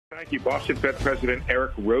Thank you. Boston Fed President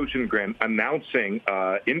Eric Rosengren announcing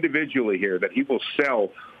individually here that he will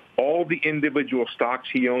sell all the individual stocks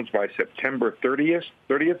he owns by September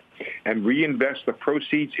 30th and reinvest the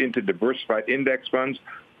proceeds into diversified index funds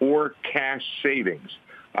or cash savings.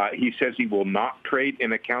 He says he will not trade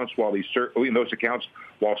in accounts in those accounts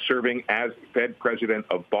while serving as Fed president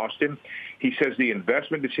of Boston. He says the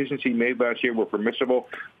investment decisions he made last year were permissible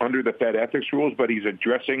under the Fed ethics rules, but he's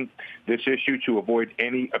addressing this issue to avoid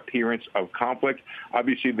any appearance of conflict.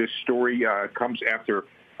 Obviously, this story comes after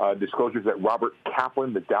disclosures that Robert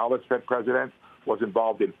Kaplan, the Dallas Fed president, was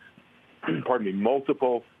involved in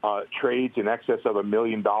multiple trades in excess of $1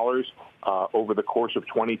 million over the course of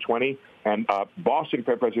 2020. And Boston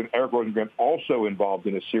Fed President Eric Rosengren also involved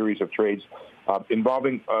in a series of trades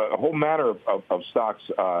involving a whole manner of stocks,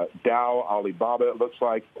 Dow, Alibaba, it looks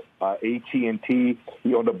like, AT&T.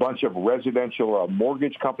 He owned a bunch of residential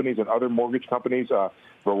mortgage companies and other mortgage companies,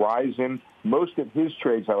 Verizon. Most of his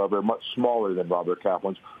trades, however, are much smaller than Robert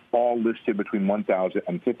Kaplan's, all listed between 1,000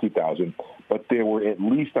 and 50,000. But there were at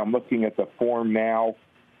least, I'm looking at the form now,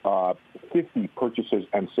 50 purchases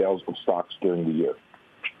and sales of stocks during the year.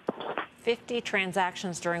 50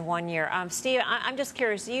 transactions during 1 year. Steve, I'm just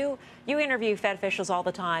curious. You interview Fed officials all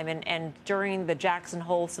the time, and during the Jackson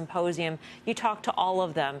Hole Symposium, you talk to all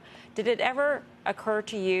of them. Did it ever occur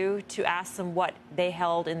to you to ask them what they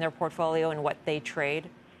held in their portfolio and what they trade?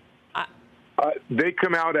 They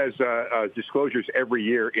come out as disclosures every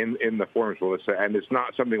year in the forms, Melissa, and it's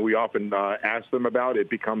not something we often ask them about. It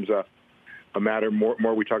becomes a matter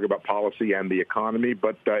more we talk about policy and the economy,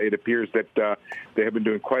 but it appears that they have been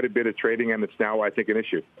doing quite a bit of trading, and it's now, I think, an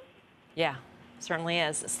issue. Yeah, certainly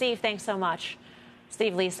is. Steve, thanks so much.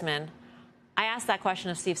 Steve Leisman. I asked that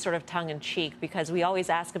question of Steve sort of tongue-in-cheek because we always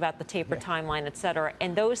ask about the taper timeline, et cetera,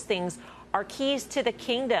 and those things are keys to the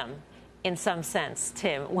kingdom in some sense,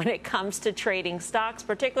 Tim, when it comes to trading stocks,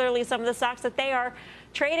 particularly some of the stocks that they are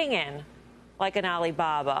trading in, like an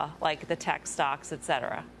Alibaba, like the tech stocks, et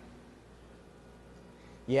cetera.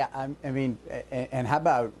 Yeah, I mean, and how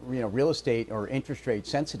about, real estate or interest rate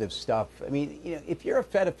sensitive stuff? I mean, if you're a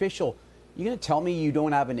Fed official, you're going to tell me you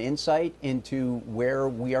don't have an insight into where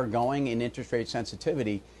we are going in interest rate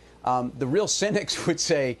sensitivity. The real cynics would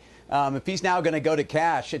say, if he's now going to go to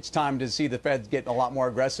cash, it's time to see the Fed get a lot more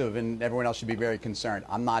aggressive, and everyone else should be very concerned.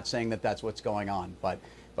 I'm not saying that that's what's going on, but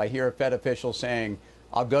if I hear a Fed official saying,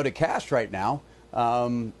 I'll go to cash right now,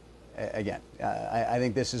 again, I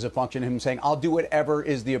think this is a function of him saying, I'll do whatever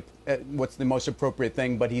is what's the most appropriate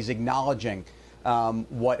thing, but he's acknowledging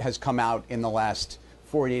what has come out in the last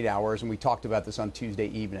 48 hours, and we talked about this on Tuesday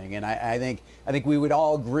evening. And I think we would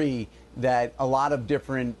all agree that a lot of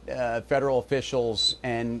different federal officials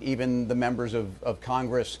and even the members of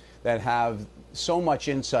Congress that have so much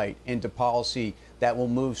insight into policy that will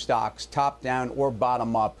move stocks top down or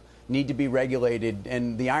bottom up need to be regulated.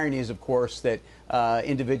 And the irony is, of course, that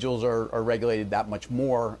individuals are regulated that much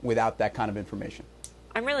more without that kind of information.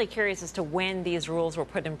 I'm really curious as to when these rules were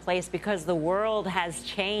put in place, because the world has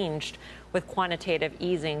changed with quantitative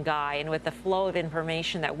easing, Guy, and with the flow of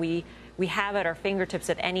information that we have at our fingertips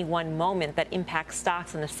at any one moment that impacts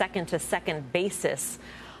stocks on a second-to-second basis.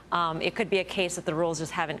 It could be a case that the rules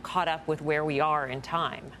just haven't caught up with where we are in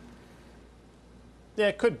time. Yeah,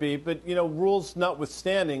 it could be. But, rules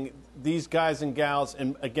notwithstanding, these guys and gals,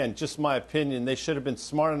 and again, just my opinion, they should have been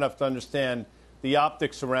smart enough to understand the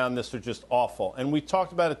optics around this are just awful. And we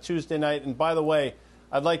talked about it Tuesday night. And by the way,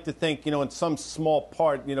 I'd like to think, in some small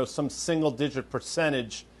part, some single-digit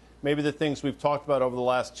percentage, maybe the things we've talked about over the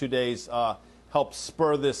last 2 days help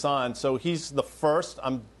spur this on. So he's the first.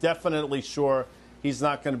 I'm definitely sure he's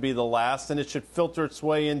not going to be the last. And it should filter its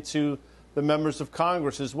way into the members of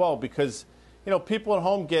Congress as well, because people at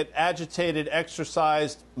home get agitated,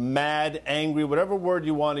 exercised, mad, angry, whatever word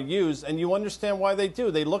you want to use, and you understand why they do.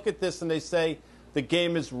 They look at this and they say the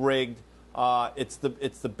game is rigged. It's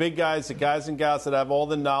the big guys, the guys and gals that have all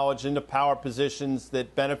the knowledge in the power positions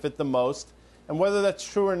that benefit the most. And whether that's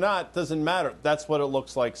true or not doesn't matter. That's what it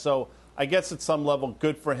looks like. So I guess at some level,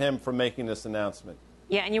 good for him for making this announcement.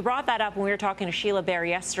 Yeah, and you brought that up when we were talking to Sheila Bair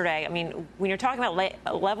yesterday. I mean, when you're talking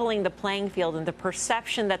about leveling the playing field and the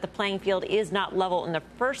perception that the playing field is not level in the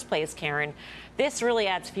first place, Karen, this really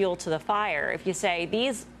adds fuel to the fire. If you say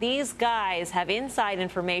these guys have inside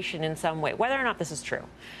information in some way, whether or not this is true,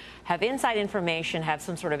 have inside information, have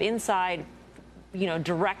some sort of inside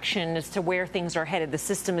direction as to where things are headed, the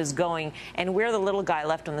system is going, and we're the little guy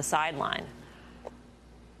left on the sideline.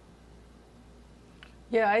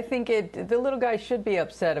 Yeah, I think the little guys should be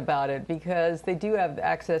upset about it because they do have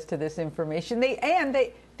access to this information.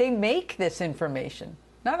 They make this information.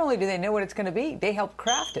 Not only do they know what it's going to be, they helped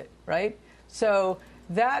craft it, right? So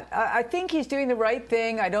that I think he's doing the right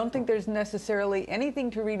thing. I don't think there's necessarily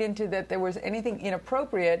anything to read into that there was anything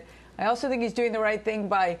inappropriate. I also think he's doing the right thing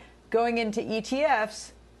by going into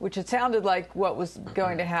ETFs, which it sounded like what was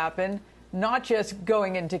going to happen, not just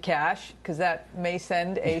going into cash, because that may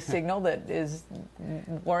send a signal that is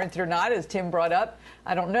warranted or not, as Tim brought up.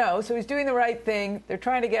 I don't know. So he's doing the right thing. They're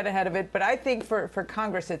trying to get ahead of it. But I think for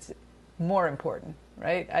Congress, it's more important,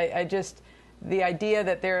 right? I just, the idea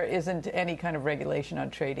that there isn't any kind of regulation on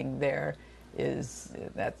trading there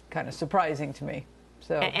that's kind of surprising to me.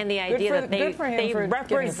 So, and the idea that they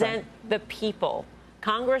represent the people.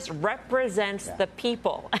 Congress represents the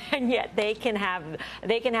people, and yet they can have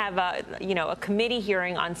a committee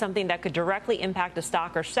hearing on something that could directly impact a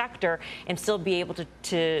stock or sector and still be able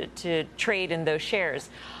to trade in those shares.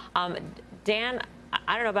 Dan,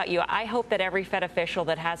 I don't know about you. I hope that every Fed official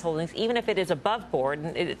that has holdings, even if it is above board,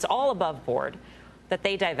 and it's all above board, that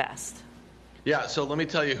they divest. Yeah, so let me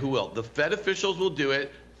tell you who will. The Fed officials will do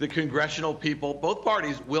it. The congressional people, both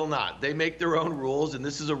parties, will not. They make their own rules, and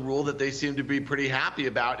this is a rule that they seem to be pretty happy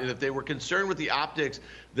about. And if they were concerned with the optics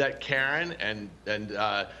that Karen and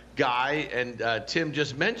Guy and Tim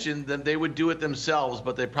just mentioned, then they would do it themselves,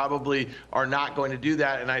 but they probably are not going to do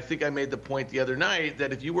that. And I think I made the point the other night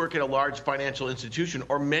that if you work at a large financial institution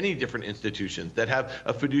or many different institutions that have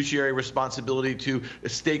a fiduciary responsibility to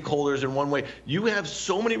stakeholders in one way, you have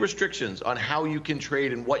so many restrictions on how you can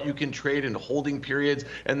trade and what you can trade and holding periods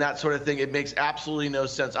and that sort of thing. It makes absolutely no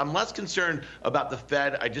sense. I'm less concerned about the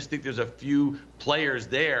Fed. I just think there's a few players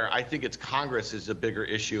there. I think it's Congress is a bigger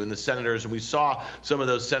issue, and the senators, and we saw some of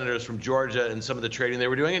those senators from Georgia and some of the trading they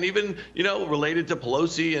were doing, and even, related to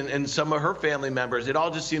Pelosi and some of her family members. It all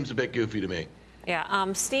just seems a bit goofy to me.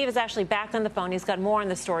 Yeah, Steve is actually back on the phone. He's got more on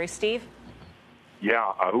the story. Steve?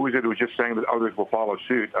 Yeah, who was it who was just saying that others will follow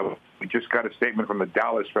suit? We just got a statement from the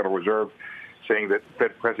Dallas Federal Reserve saying that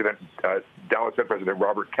Dallas Fed President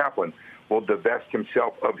Robert Kaplan will divest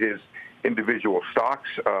himself of his individual stocks,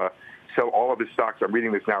 sell all of his stocks. I'm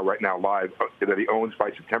reading this right now live, that he owns by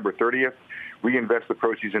September 30th, reinvest the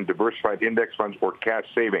proceeds in diversified index funds or cash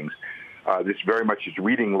savings. This very much is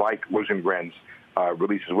reading like Rosengren's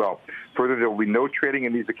release as well. Further, there will be no trading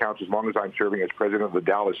in these accounts as long as I'm serving as president of the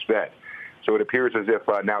Dallas Fed. So it appears as if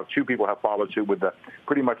now two people have followed suit with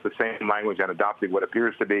pretty much the same language and adopted what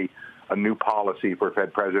appears to be a new policy for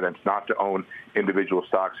Fed presidents not to own individual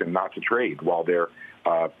stocks and not to trade while they're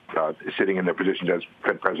sitting in their positions as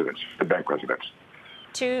Fed presidents, the bank presidents.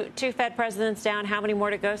 Two Fed presidents down. How many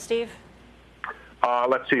more to go, Steve?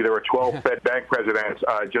 Let's see. There were 12 Fed bank presidents.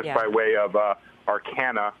 By way of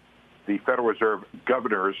arcana, the Federal Reserve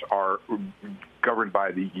governors are governed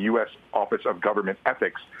by the U.S. Office of Government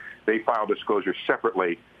Ethics. They file disclosures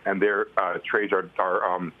separately, and their trades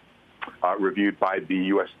are reviewed by the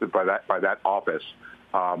U.S. by that office.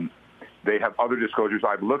 They have other disclosures.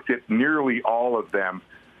 I've looked at nearly all of them.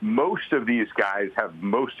 Most of these guys have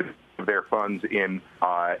most of their funds in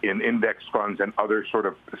index funds and other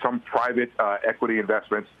some private equity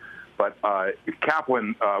investments. But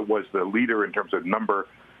Kaplan was the leader in terms of number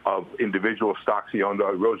of individual stocks he owned.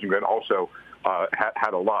 Rosengren also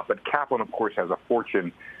had a lot. But Kaplan, of course, has a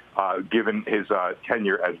fortune given his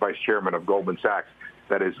tenure as vice chairman of Goldman Sachs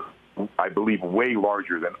that is, I believe, way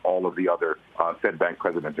larger than all of the other Fed bank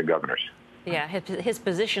presidents and governors. Yeah, his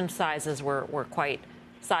position sizes were quite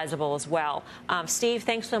sizable as well. Steve,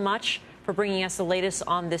 thanks so much for bringing us the latest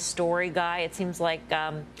on this story, Guy. It seems like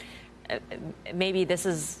maybe this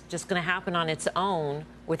is just going to happen on its own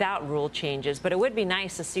without rule changes, but it would be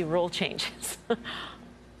nice to see rule changes.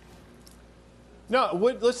 No, it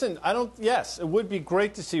would. Listen, yes, it would be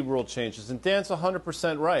great to see rule changes. And Dan's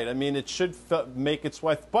 100% right. I mean, it should make its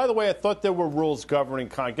way. By the way, I thought there were rules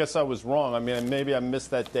governing. I guess I was wrong. I mean, maybe I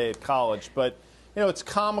missed that day at college. But, it's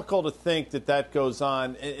comical to think that goes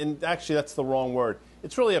on. And actually, that's the wrong word.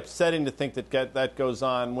 It's really upsetting to think that goes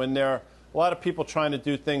on when there are a lot of people trying to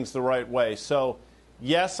do things the right way. So,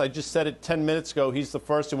 yes, I just said it 10 minutes ago. He's the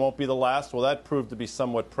first and won't be the last. Well, that proved to be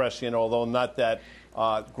somewhat prescient, although not that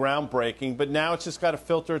groundbreaking. But now it's just got to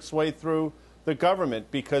filter its way through the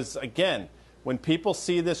government because, again, when people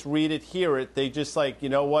see this, read it, hear it, they just you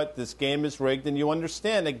know what, this game is rigged. And you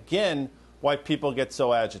understand, again, why people get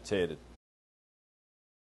so agitated.